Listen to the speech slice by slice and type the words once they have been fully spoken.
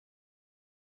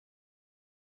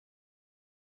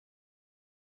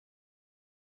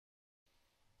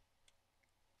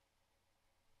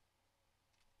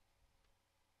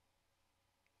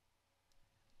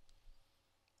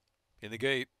in the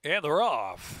gate, and they're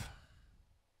off.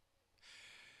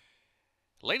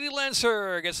 Lady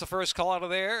Lancer gets the first call out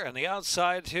of there, and the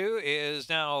outside two is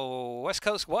now West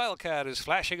Coast Wildcat is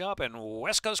flashing up, and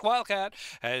West Coast Wildcat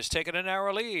has taken a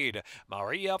narrow lead.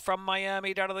 Maria from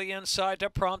Miami down to the inside to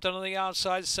Prompton on the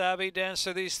outside. Savvy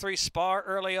Dancer, these three spar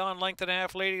early on, length and a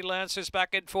half. Lady Lancer's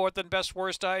back and forth, and Best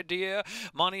Worst Idea.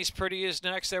 Money's Pretty is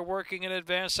next. They're working in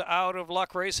advance. Out of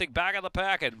Luck racing back of the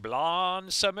pack, and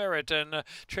Blonde Samaritan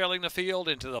trailing the field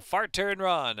into the far turn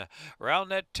run.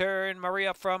 Round that turn,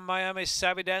 Maria from Miami,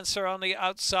 Savvy Dancer on the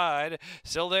outside.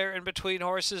 Still there in between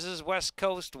horses is West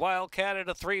Coast Wildcat in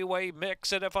a three-way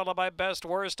mix, and followed by Best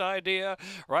Worst Idea.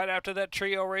 Right after that,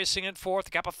 trio racing in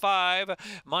fourth, gap of 5.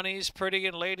 Money's Pretty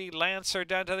and Lady Lancer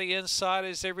down to the inside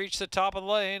as they reach the top of the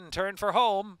lane and turn for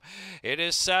home. It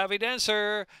is Savvy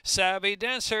Dancer. Savvy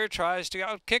Dancer tries to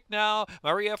out-kick now.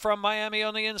 Maria from Miami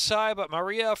on the inside, but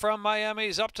Maria from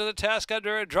Miami's up to the task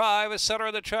under a drive. Center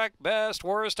of the track, Best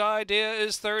Worst Idea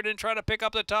is third and trying to pick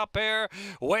up the top pair.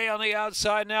 Way on the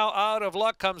outside now, Out of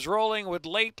Luck comes rolling with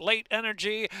late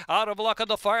energy. Out of Luck on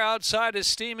the far outside is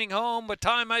steaming home, but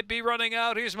time might be running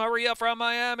out. Here's Maria from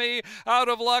Miami. Out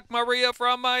of Luck, Maria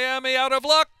from Miami. Out of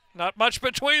Luck. Not much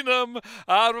between them.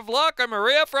 Out of Luck and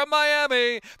Maria from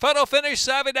Miami. Final finish,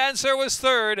 Savvy Dancer was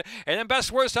third, and then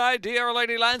Best Worst Idea or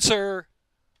Lady Lancer.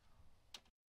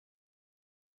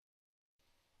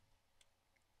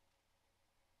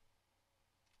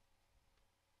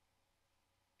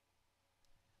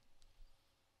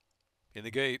 In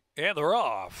the gate, and they're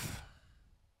off.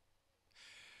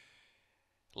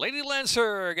 Lady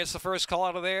Lancer gets the first call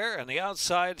out of there, and the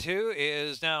outside two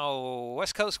is now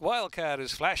West Coast Wildcat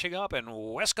is flashing up, and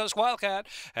West Coast Wildcat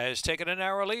has taken a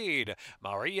narrow lead.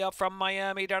 Maria from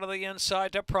Miami down to the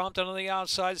inside to Prompton on the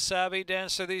outside. Savvy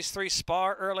Dancer, these three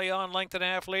spar early on, length and a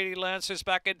half. Lady Lancer's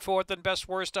back and forth, and Best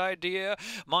Worst Idea.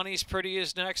 Money's Pretty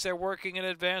is next. They're working in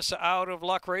advance. Out of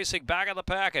Luck racing back of the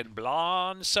pack, and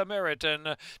Blonde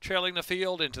Samaritan trailing the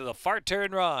field into the far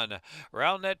turn run.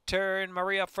 Round that turn,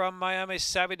 Maria from Miami,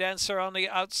 Savvy Dancer on the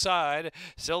outside.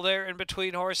 Still there in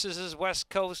between horses is West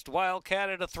Coast Wildcat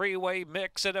in a three-way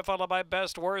mix, and followed by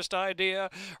Best Worst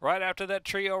Idea. Right after that,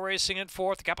 trio racing in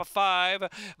fourth, gap of 5.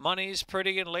 Money's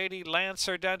Pretty and Lady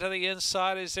Lancer down to the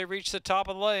inside as they reach the top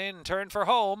of the lane and turn for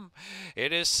home.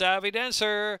 It is Savvy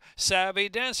Dancer. Savvy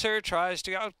Dancer tries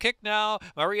to out-kick now.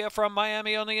 Maria from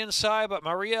Miami on the inside, but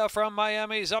Maria from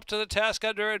Miami's up to the task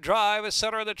under a drive.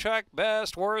 Center of the track,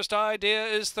 Best Worst Idea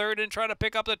is third and trying to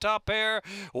pick up the top pair.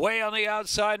 Way on the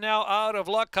outside now, Out of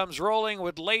Luck comes rolling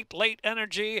with late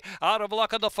energy. Out of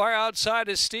Luck on the far outside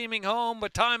is steaming home,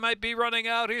 but time might be running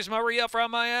out. Here's Maria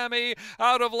from Miami.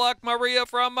 Out of Luck, Maria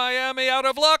from Miami. Out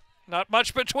of Luck. Not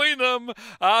much between them.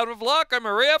 Out of Luck and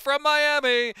Maria from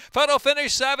Miami. Final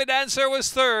finish, Savvy Dancer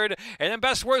was third, and then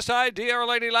Best Worst Idea or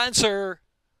Lady Lancer.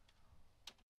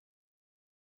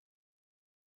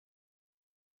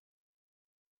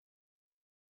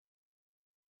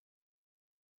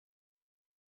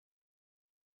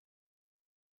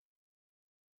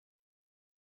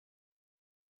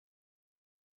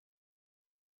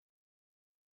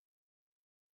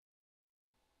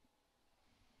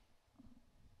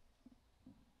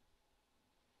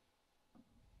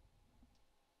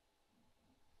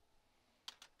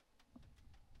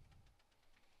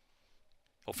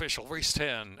 Official race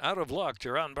 10, Out of Luck,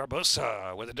 Duran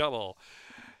Barbosa with a double.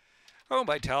 Owned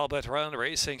by Talbot Run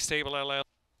Racing Stable LL.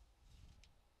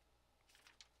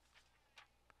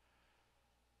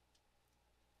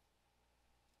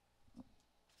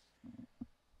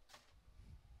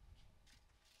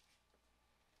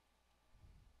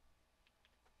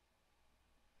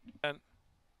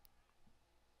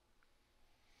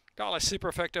 Dollar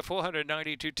Superfecta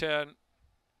 492.10.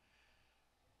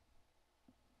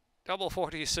 Double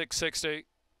 46.60.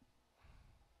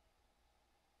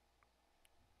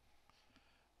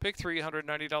 Pick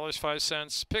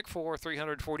 $390.05. Pick 4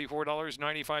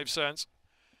 $344.95.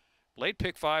 Late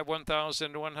pick 5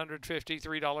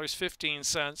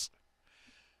 $1,153.15.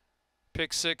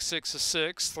 Pick 6 6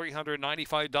 6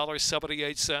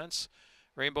 $395.78.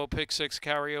 Rainbow Pick 6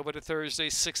 carryover to Thursday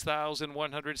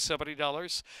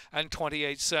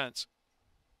 $6,170.28.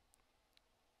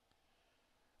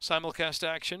 Simulcast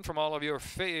action from all of your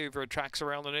favorite tracks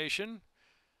around the nation.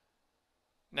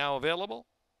 Now available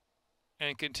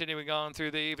and continuing on through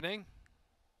the evening.